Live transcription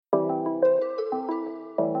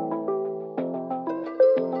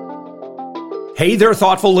Hey there,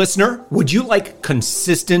 thoughtful listener. Would you like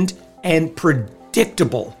consistent and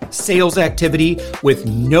predictable sales activity with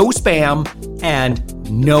no spam and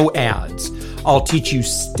no ads? I'll teach you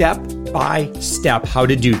step by step how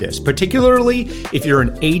to do this, particularly if you're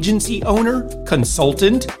an agency owner,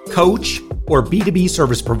 consultant, coach, or B2B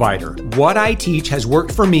service provider. What I teach has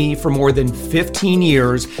worked for me for more than 15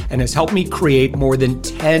 years and has helped me create more than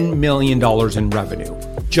 $10 million in revenue.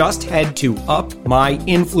 Just head to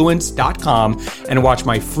upmyinfluence.com and watch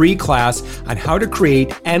my free class on how to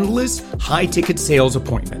create endless high-ticket sales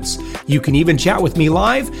appointments. You can even chat with me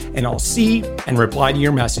live, and I'll see and reply to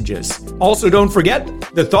your messages. Also, don't forget,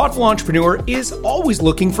 the Thoughtful Entrepreneur is always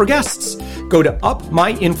looking for guests. Go to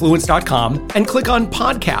upmyinfluence.com and click on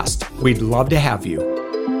podcast. We'd love to have you.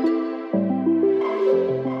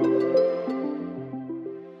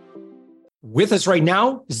 With us right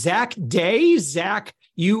now, Zach Day. Zach,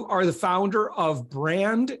 you are the founder of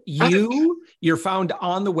Brand You. You're found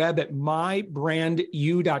on the web at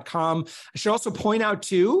mybrandyou.com. I should also point out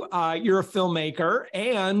too, you're a filmmaker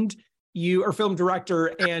and you are film director,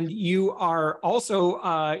 and you are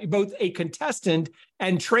also both a contestant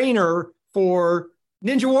and trainer for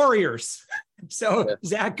Ninja Warriors. So yeah.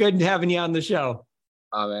 Zach, good having you on the show.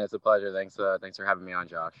 Oh man, it's a pleasure. Thanks for having me on,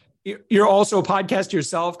 Josh. You're also a podcast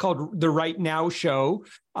yourself called The Right Now Show.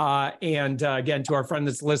 And again, to our friend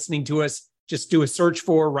that's listening to us, just do a search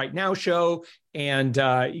for Right Now Show and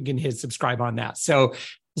you can hit subscribe on that. So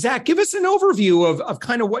Zach, give us an overview of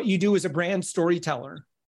kind of what you do as a brand storyteller.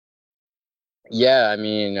 Yeah, I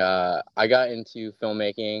mean, I got into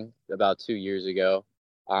filmmaking about 2 years ago.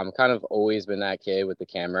 Kind of always been that kid with the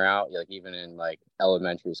camera out, like even in like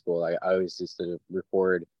elementary school. I always used to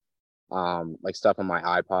record like stuff on my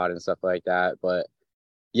iPod and stuff like that. But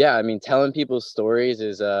yeah, I mean, telling people's stories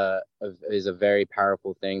is a very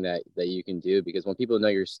powerful thing that you can do, because when people know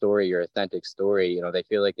your story, your authentic story, you know, they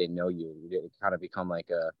feel like they know you. You kind of become like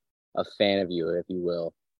a fan of you, if you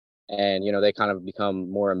will. And, you know, they kind of become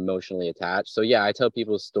more emotionally attached. So yeah, I tell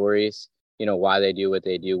people's stories, you know, why they do what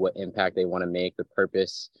they do, what impact they want to make, the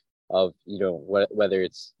purpose of, you know, whether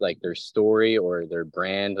it's like their story or their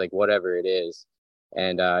brand, like whatever it is.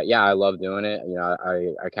 And yeah, I love doing it. You know,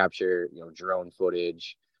 I capture, you know, drone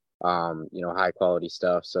footage, you know, high quality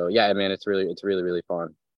stuff. So yeah, I mean, it's really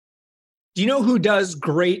fun. Do you know who does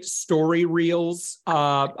great story reels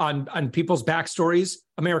on people's backstories?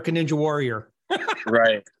 American Ninja Warrior.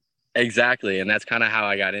 Right. Exactly. And that's kind of how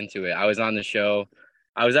I got into it. I was on the show.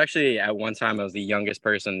 I was actually, at one time, I was the youngest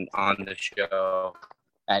person on the show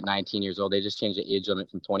at 19 years old. They just changed the age limit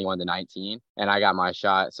from 21 to 19, and I got my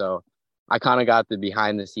shot. So I kind of got the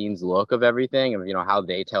behind the scenes look of everything, of, you know, how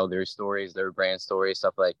they tell their stories, their brand stories,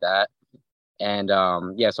 stuff like that. And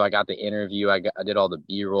yeah, so I got the interview. I did all the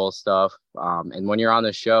B-roll stuff. And when you're on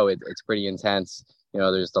the show, it's pretty intense. You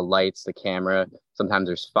know, there's the lights, the camera. Sometimes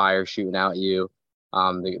there's fire shooting out you.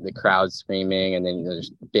 The crowd screaming, and then, you know,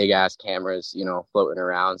 there's big ass cameras, you know, floating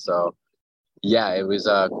around. So yeah, it was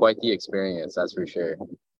quite the experience, that's for sure.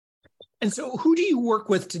 And so who do you work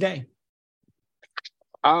with today?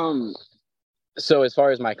 So as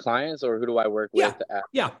far as my clients, or who do I work with?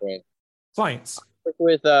 Clients. I work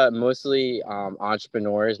with mostly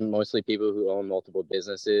entrepreneurs, mostly people who own multiple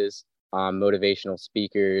businesses, motivational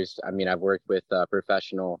speakers. I mean, I've worked with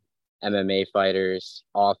professional MMA fighters,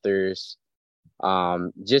 authors,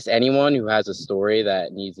 just anyone who has a story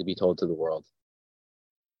that needs to be told to the world.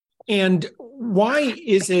 And why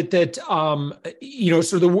is it that, you know,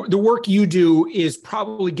 so the work you do is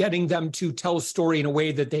probably getting them to tell a story in a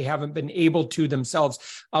way that they haven't been able to themselves.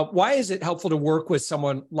 Why is it helpful to work with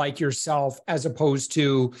someone like yourself as opposed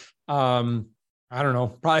to, I don't know,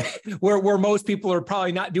 probably where most people are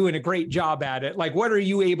probably not doing a great job at it? Like, what are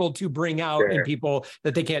you able to bring out in people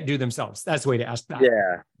that they can't do themselves? That's the way to ask that.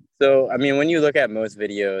 Yeah. So, I mean, when you look at most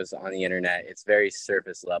videos on the internet, it's very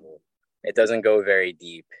surface level. It doesn't go very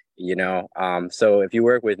deep, you know? So if you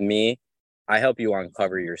work with me, I help you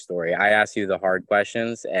uncover your story. I ask you the hard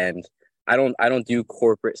questions, and I don't do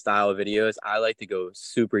corporate style videos. I like to go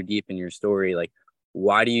super deep in your story. Like,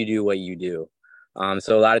 why do you do what you do?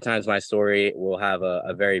 So a lot of times my story will have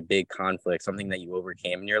a very big conflict, something that you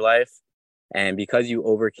overcame in your life. And because you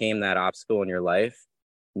overcame that obstacle in your life,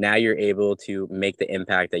 now you're able to make the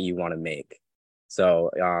impact that you want to make. So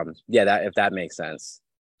yeah, that, if that makes sense.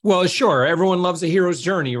 Well, sure. Everyone loves a hero's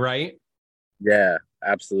journey, right? Yeah,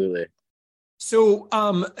 absolutely. So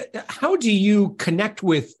how do you connect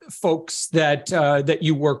with folks that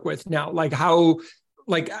you work with now? Like how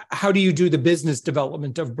do you do the business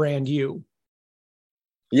development of Brand You?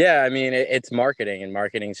 Yeah, I mean, it's marketing, and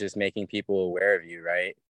marketing is just making people aware of you,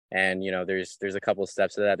 right? And, there's a couple of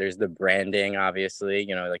steps to that. There's the branding, obviously,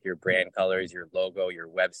 like your brand colors, your logo, your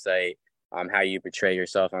website, how you portray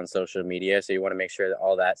yourself on social media. So you want to make sure that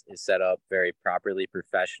all that is set up very properly,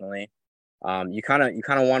 professionally. You kind of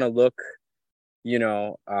want to look,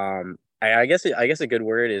 I guess a good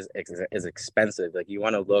word is expensive. Like you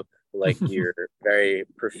want to look like you're very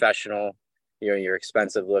professional, you're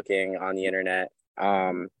expensive looking on the internet.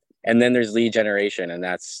 And then there's lead generation, and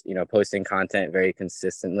that's, posting content very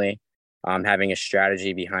consistently, having a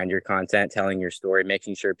strategy behind your content, telling your story,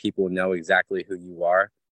 making sure people know exactly who you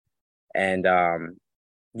are. And,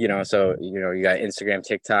 so, you got Instagram,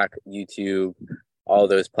 TikTok, YouTube, all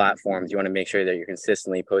those platforms. You want to make sure that you're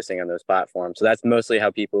consistently posting on those platforms. So that's mostly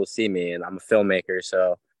how people see me. And I'm a filmmaker,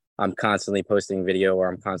 so I'm constantly posting video, or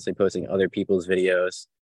I'm constantly posting other people's videos.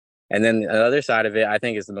 And then the other side of it, I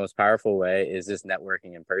think, is the most powerful way, is just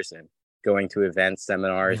networking in person, going to events,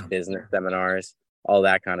 seminars, business seminars, all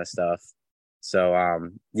that kind of stuff. So,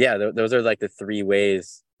 those are like the three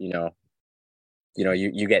ways, you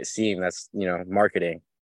get seen. That's, marketing.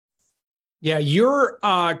 Yeah, you're,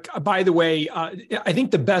 by the way, I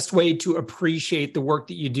think the best way to appreciate the work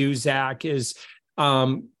that you do, Zach, is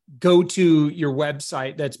go to your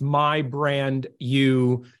website. That's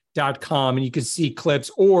mybrandyou.com, and you can see clips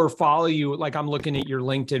or follow you. Like I'm looking at your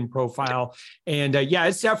LinkedIn profile, and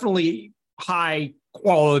it's definitely high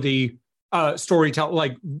quality storytelling,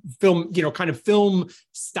 like film, kind of film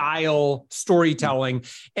style storytelling.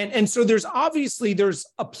 And so there's a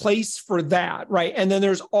place for that, right? And then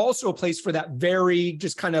there's also a place for that very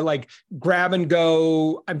just kind of like grab and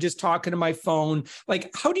go, I'm just talking to my phone.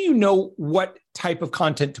 Like, how do you know what type of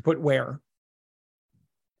content to put where?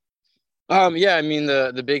 I mean,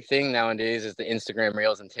 the big thing nowadays is the Instagram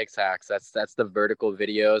Reels and TikToks. That's the vertical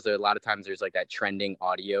videos. A lot of times there's like that trending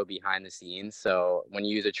audio behind the scenes. So when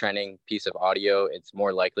you use a trending piece of audio, it's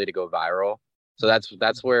more likely to go viral. So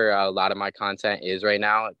that's where a lot of my content is right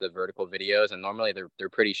now, the vertical videos. And normally they're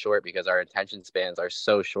pretty short because our attention spans are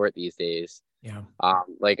so short these days. Yeah.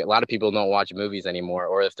 Like a lot of people don't watch movies anymore,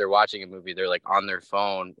 or if they're watching a movie, they're like on their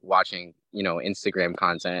phone watching, Instagram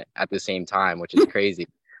content at the same time, which is crazy.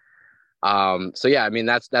 I mean,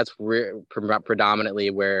 that's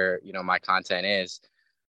predominantly where, my content is.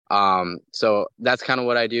 So that's kind of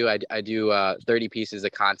what I do. I do 30 pieces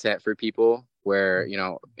of content for people where,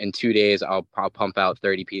 in 2 days, I'll pump out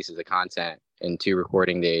 30 pieces of content in 2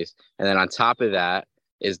 recording days. And then on top of that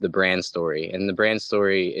is the brand story. And the brand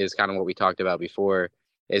story is kind of what we talked about before,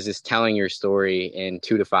 is just telling your story in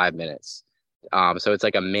 2 to 5 minutes. So it's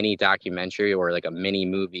like a mini documentary, or like a mini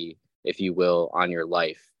movie, if you will, on your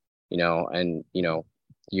life. And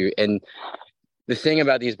the thing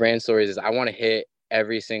about these brand stories is I want to hit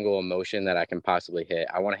every single emotion that I can possibly hit.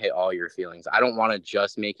 I want to hit all your feelings. I don't want to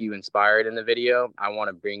just make you inspired in the video. I want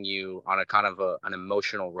to bring you on a kind of an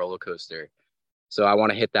emotional roller coaster. So I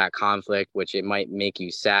want to hit that conflict, which it might make you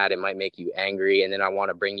sad. It might make you angry. And then I want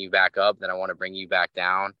to bring you back up. Then I want to bring you back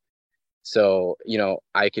down. So,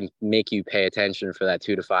 I can make you pay attention for that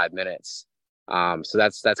 2 to 5 minutes. So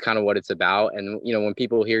that's kind of what it's about. And, when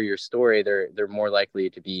people hear your story, they're more likely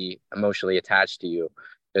to be emotionally attached to you,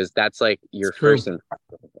 because that's like your first impression.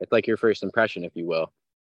 It's like your first impression, if you will.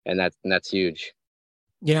 And that's huge.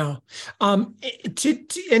 Yeah.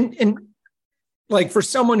 And like for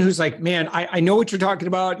someone who's like, man, I know what you're talking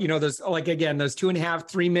about. Those, like, again, those 2.5,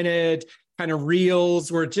 3 minute kind of reels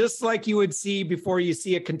where just like you would see before you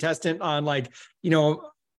see a contestant on like,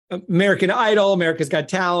 American Idol, America's Got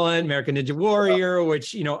Talent, American Ninja Warrior,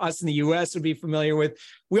 which, us in the US would be familiar with.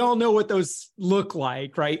 We all know what those look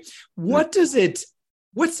like, right? What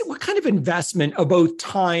kind of investment of both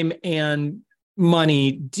time and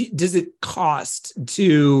money does it cost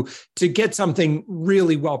to get something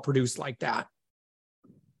really well produced like that?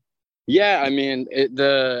 Yeah, I mean,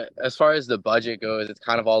 as far as the budget goes, it's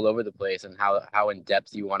kind of all over the place, and how in depth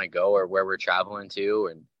you want to go, or where we're traveling to,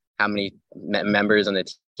 and how many members on the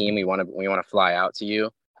team we want to fly out to you.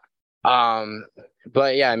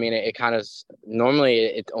 But yeah, I mean, it kind of, normally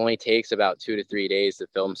it only takes about 2 to 3 days to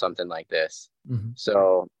film something like this. Mm-hmm.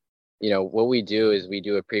 So, what we do is we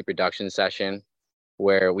do a pre-production session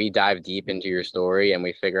where we dive deep into your story and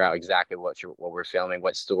we figure out exactly what we're filming,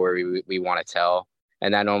 what story we want to tell.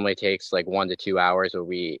 And that normally takes like 1 to 2 hours, where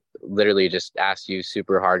we literally just ask you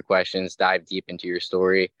super hard questions, dive deep into your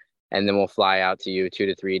story. And then we'll fly out to you 2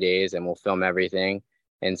 to 3 days, and we'll film everything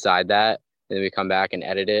inside that. And then we come back and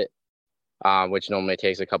edit it, which normally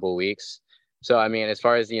takes a couple of weeks. So, I mean, as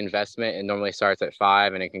far as the investment, it normally starts at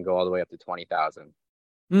 5 and it can go all the way up to 20,000.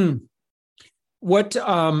 What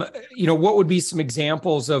what would be some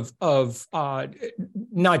examples of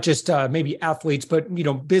not just maybe athletes,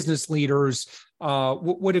 but business leaders?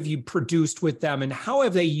 What have you produced with them, and how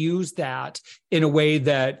have they used that in a way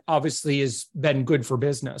that obviously has been good for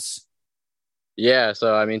business? Yeah,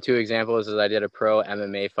 so I mean, two examples is I did a pro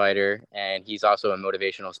MMA fighter, and he's also a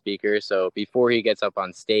motivational speaker. So before he gets up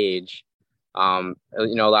on stage, a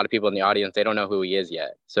lot of people in the audience, they don't know who he is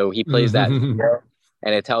yet. So he plays that video,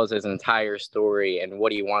 and it tells his entire story and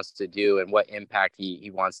what he wants to do and what impact he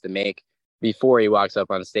wants to make before he walks up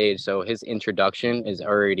on stage. So his introduction is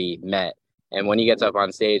already met. And when he gets up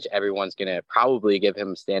on stage, everyone's gonna probably give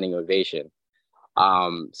him a standing ovation.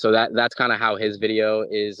 So that's kind of how his video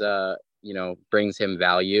is brings him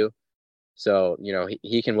value. So,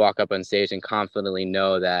 he can walk up on stage and confidently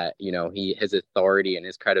know that, his authority and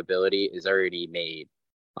his credibility is already made.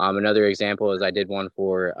 Another example is I did one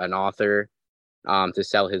for an author to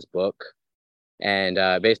sell his book. And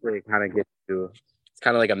basically kind of it's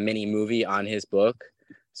kind of like a mini movie on his book.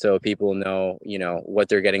 So people know, what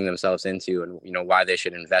they're getting themselves into and, why they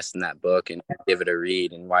should invest in that book and give it a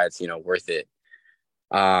read and why it's, worth it.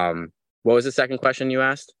 What was the second question you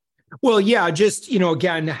asked? Well, yeah, just,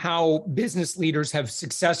 again, how business leaders have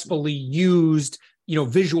successfully used,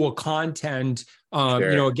 visual content,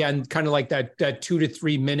 Sure. again, kind of like that 2 to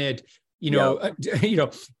 3 minute, I'm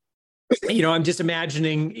just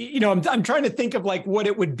imagining, I'm trying to think of like what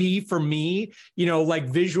it would be for me, like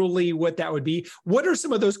visually what that would be. What are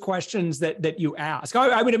some of those questions that you ask?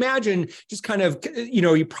 I would imagine just kind of,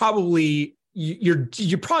 you're probably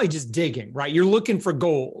just digging, right? You're looking for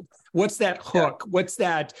gold. What's that hook? Yeah. What's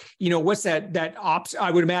that ops? I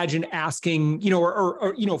would imagine asking,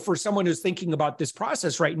 or for someone who's thinking about this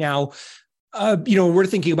process right now, we're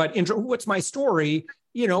thinking about what's my story?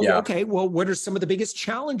 Okay, well, what are some of the biggest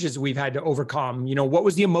challenges we've had to overcome? What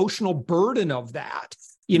was the emotional burden of that?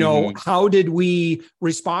 How did we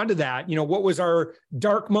respond to that? What was our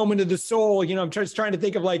dark moment of the soul? I'm just trying to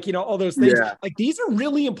think of all those things. Yeah. Like these are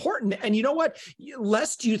really important. And you know what?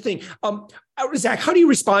 Les, do you think, Zach, how do you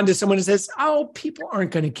respond to someone who says, "Oh, people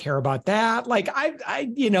aren't going to care about that"? Like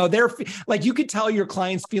they're like, you could tell your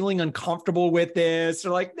client's feeling uncomfortable with this.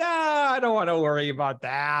 They're like, "Nah, I don't want to worry about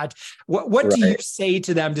that." What do you say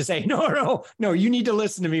to them to say, no, you need to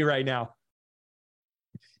listen to me right now?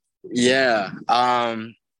 Yeah.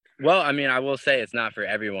 Well, I mean, I will say it's not for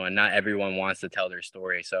everyone. Not everyone wants to tell their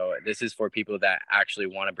story. So this is for people that actually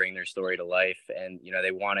want to bring their story to life and,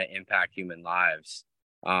 they want to impact human lives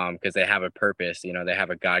because they have a purpose, they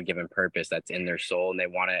have a God-given purpose that's in their soul and they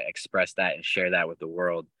want to express that and share that with the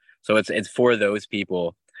world. So it's for those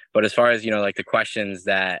people. But as far as, like the questions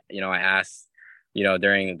that, I asked,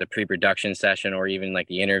 during the pre-production session or even like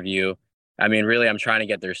the interview, I mean, really, I'm trying to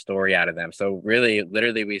get their story out of them. So really,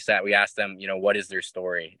 literally, we asked them, what is their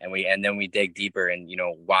story? And then we dig deeper and,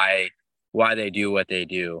 why they do what they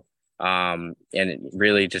do. And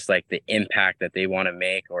really just like the impact that they want to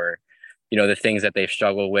make or, the things that they've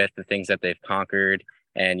struggled with, the things that they've conquered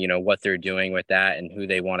and, what they're doing with that and who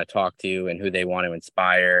they want to talk to and who they want to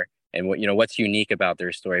inspire and what, what's unique about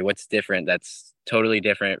their story, what's different, that's totally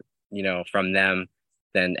different, from them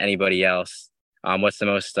than anybody else. What's the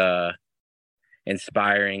most,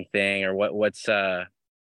 inspiring thing or what's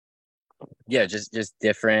just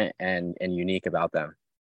different and unique about them.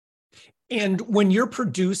 And when you're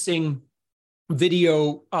producing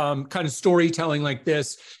video kind of storytelling like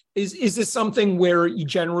this, is this something where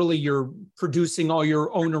you're producing all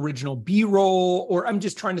your own original B-roll? Or I'm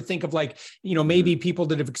just trying to think of maybe people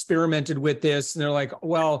that have experimented with this and they're like,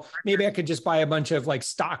 well, maybe I could just buy a bunch of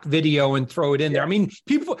stock video and throw it in there. I mean,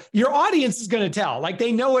 your audience is going to tell,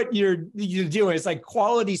 they know what you're doing. It's like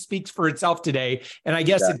quality speaks for itself today. And I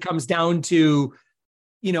guess it comes down to,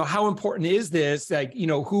 how important is this?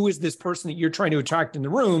 Who is this person that you're trying to attract in the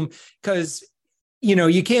room? Because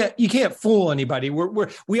you can't fool anybody.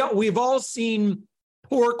 We've all seen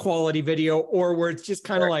poor quality video or where it's just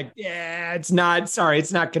kind of it's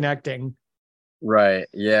not connecting. Right.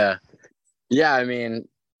 Yeah. Yeah. I mean,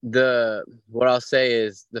 what I'll say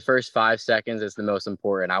is the first 5 seconds is the most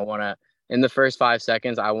important. In the first 5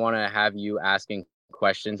 seconds, I want to have you asking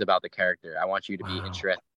questions about the character. I want you to be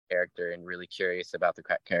interested in the character and really curious about the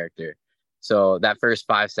character. So that first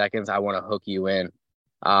 5 seconds, I want to hook you in.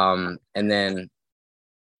 And then,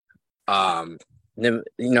 as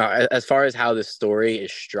far as how the story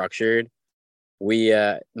is structured,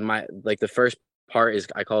 the first part is,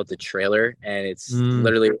 I call it the trailer, and it's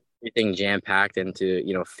literally everything jam-packed into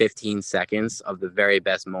 15 seconds of the very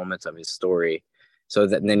best moments of his story. So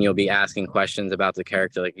then you'll be asking questions about the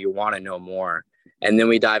character, you want to know more, and then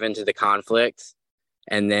we dive into the conflict,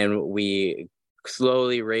 and then we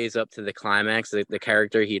slowly raise up to the climax. The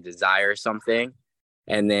character, he desires something,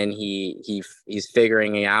 and then he's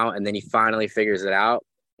figuring it out, and then he finally figures it out,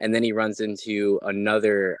 and then he runs into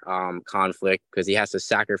another conflict because he has to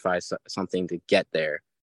sacrifice something to get there,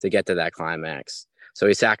 to get to that climax. So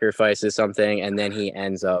he sacrifices something, and then he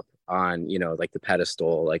ends up on, you know, like the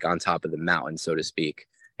pedestal, like on top of the mountain, so to speak,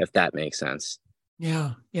 if that makes sense.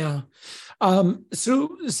 Yeah, yeah.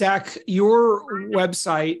 So Zach, your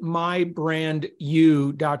website,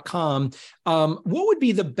 mybrandyou.com, what would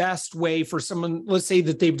be the best way for someone, let's say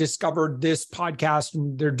that they've discovered this podcast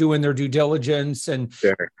and they're doing their due diligence, and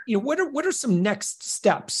Sure. you know, what are some next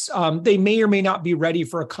steps? They may or may not be ready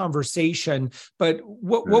for a conversation, but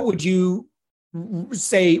what would you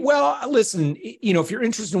say? Well, listen, you know, if you're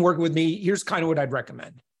interested in working with me, here's kind of what I'd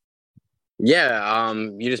recommend. Yeah,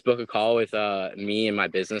 you just book a call with me and my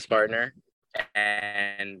business partner,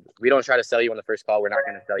 and we don't try to sell you on the first call. We're not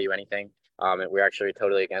going to sell you anything. And we're actually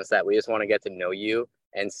totally against that. We just want to get to know you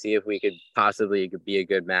and see if we could possibly be a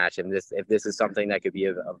good match, and if this is something that could be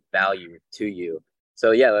of value to you.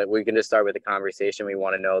 So yeah, like, we can just start with a conversation. We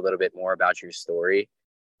want to know a little bit more about your story,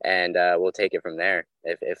 and we'll take it from there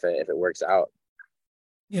if it works out.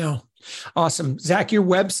 Yeah. Awesome. Zach, your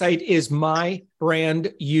website is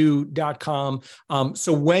mybrandyou.com.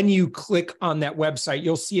 So when you click on that website,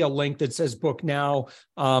 you'll see a link that says book now.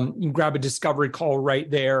 You can grab a discovery call right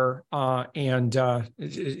there, and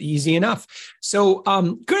easy enough. So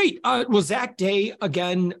great. Well, Zach Day,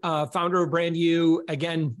 again, founder of Brand You,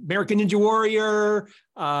 again, American Ninja Warrior,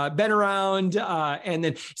 been around. And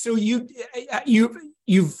then, so have you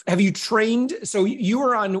trained? So you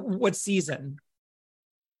were on what season?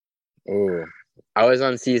 Oh, I was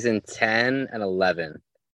on season 10 and 11.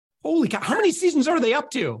 Holy cow. How many seasons are they up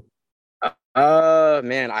to?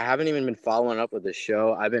 Man, I haven't even been following up with the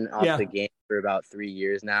show. I've been off the game for about 3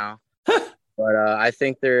 years now. But I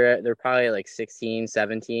think they're probably like 16,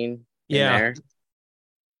 17 in there.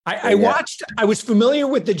 I watched, I was familiar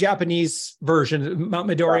with the Japanese version, Mount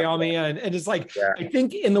Midori Ame, and it's like, I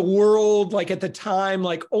think in the world, like at the time,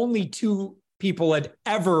 like only 2 people had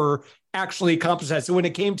ever actually accomplished that. So when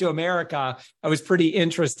it came to America, I was pretty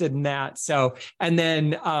interested in that. So, and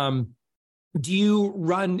then do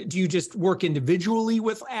you just work individually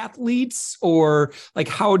with athletes, or like,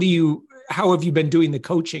 how have you been doing the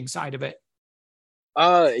coaching side of it?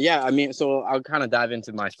 Yeah, I mean, so I'll kind of dive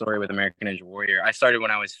into my story with American Ninja Warrior. I started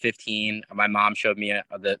when I was 15. My mom showed me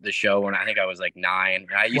the show when I think I was like 9.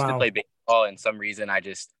 I used to play baseball, and some reason I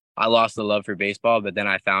lost the love for baseball, but then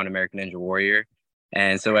I found American Ninja Warrior.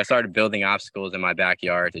 And so I started building obstacles in my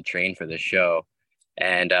backyard to train for the show.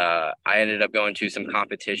 And I ended up going to some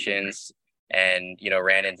competitions and, you know,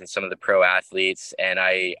 ran into some of the pro athletes. And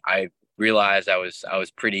I realized I was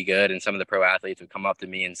pretty good. And some of the pro athletes would come up to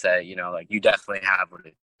me and say, you know, like, you definitely have what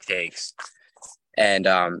it takes. And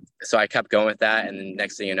so I kept going with that. And then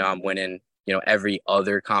next thing you know, I'm winning, you know, every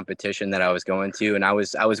other competition that I was going to. And I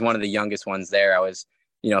was one of the youngest ones there. I was,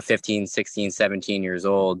 you know, 15, 16, 17 years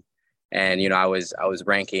old. And, you know, I was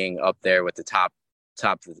ranking up there with the top,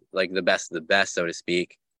 like the best of the best, so to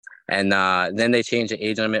speak. And then they changed the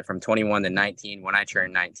age limit from 21 to 19 when I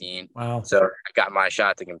turned 19. Wow. So I got my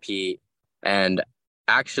shot to compete. And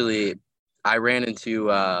actually, I ran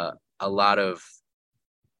into a lot of,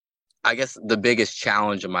 I guess, the biggest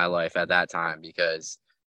challenge of my life at that time, because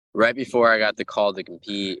right before I got the call to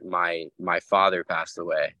compete, my father passed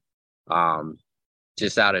away.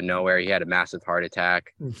 Just out of nowhere. He had a massive heart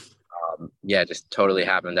attack. Just totally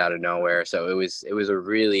happened out of nowhere. So it was a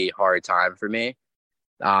really hard time for me.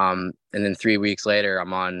 And then 3 weeks later,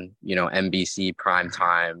 I'm on, you know, NBC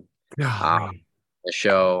primetime, the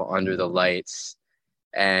show Under the Lights.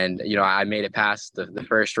 And, you know, I made it past the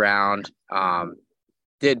first round,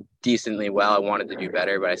 did decently well. I wanted to do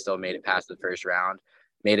better, but I still made it past the first round,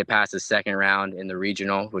 made it past the second round in the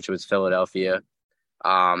regional, which was Philadelphia.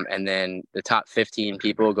 And then the top 15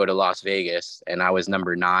 people go to Las Vegas, and I was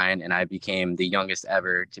number 9, and I became the youngest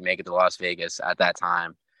ever to make it to Las Vegas at that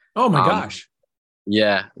time. Oh my gosh.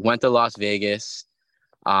 Yeah. Went to Las Vegas.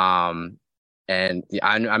 And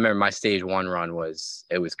I remember my stage 1 run was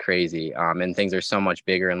crazy. And things are so much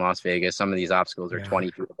bigger in Las Vegas. Some of these obstacles are 20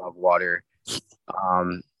 feet above water.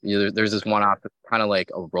 You know, there's this one kind of like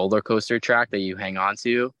a roller coaster track that you hang on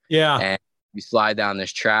to. Yeah. And you slide down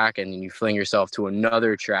this track, and then you fling yourself to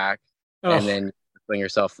another track, and then you fling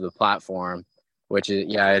yourself to the platform, which is,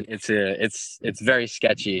 it's very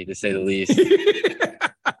sketchy, to say the least.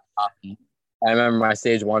 I remember my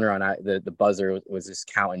stage 1 run, the buzzer was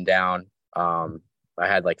just counting down. I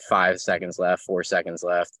had like 5 seconds left, 4 seconds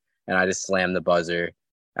left, and I just slammed the buzzer.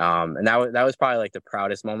 And that was probably like the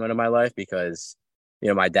proudest moment of my life because, you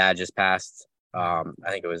know, my dad just passed. I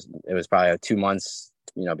think it was probably 2 months,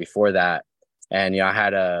 you know, before that. And, you know, I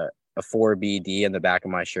had a 4BD in the back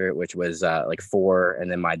of my shirt, which was like 4, and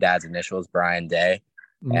then my dad's initials, Brian Day.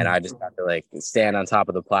 And I just got to like stand on top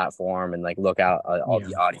of the platform and like look out at all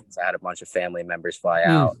the audience. I had a bunch of family members fly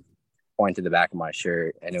out, point to the back of my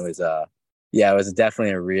shirt. And it was, it was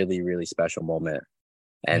definitely a really, really special moment.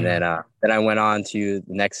 And then I went on to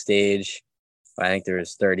the next stage. I think there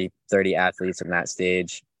was 30 athletes in that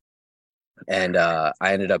stage. And I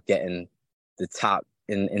ended up getting the top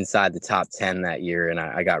inside the top 10 that year. And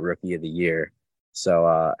I got Rookie of the Year.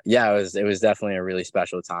 So, it was definitely a really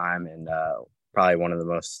special time and probably one of the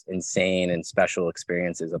most insane and special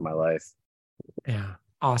experiences of my life. Yeah.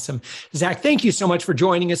 Awesome. Zach, thank you so much for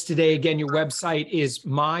joining us today. Again, your website is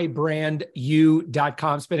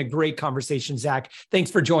mybrandyou.com. It's been a great conversation, Zach.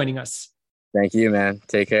 Thanks for joining us. Thank you, man.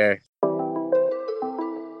 Take care.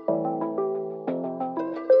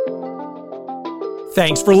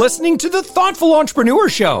 Thanks for listening to the Thoughtful Entrepreneur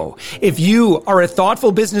Show. If you are a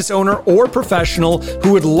thoughtful business owner or professional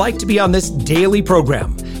who would like to be on this daily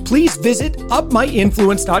program, please visit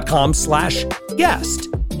upmyinfluence.com/guest.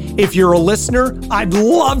 If you're a listener, I'd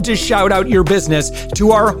love to shout out your business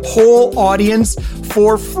to our whole audience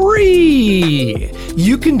for free.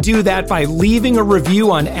 You can do that by leaving a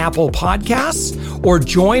review on Apple Podcasts or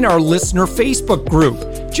join our listener Facebook group.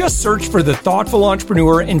 Just search for The Thoughtful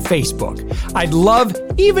Entrepreneur in Facebook. I'd love,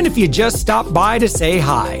 even if you just stop by to say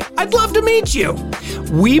hi, I'd love to meet you.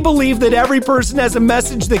 We believe that every person has a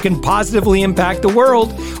message that can positively impact the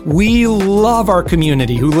world. We love our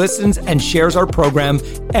community who listens and shares our program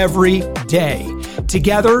every day.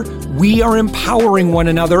 Together, we are empowering one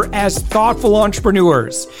another as thoughtful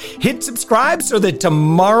entrepreneurs. Hit subscribe so that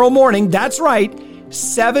tomorrow morning, that's right,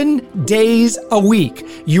 7 days a week,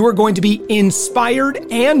 you are going to be inspired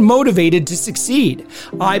and motivated to succeed.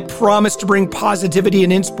 I promise to bring positivity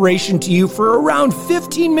and inspiration to you for around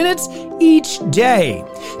 15 minutes each day.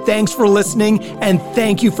 Thanks for listening, and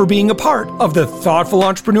thank you for being a part of the Thoughtful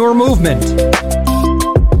Entrepreneur Movement.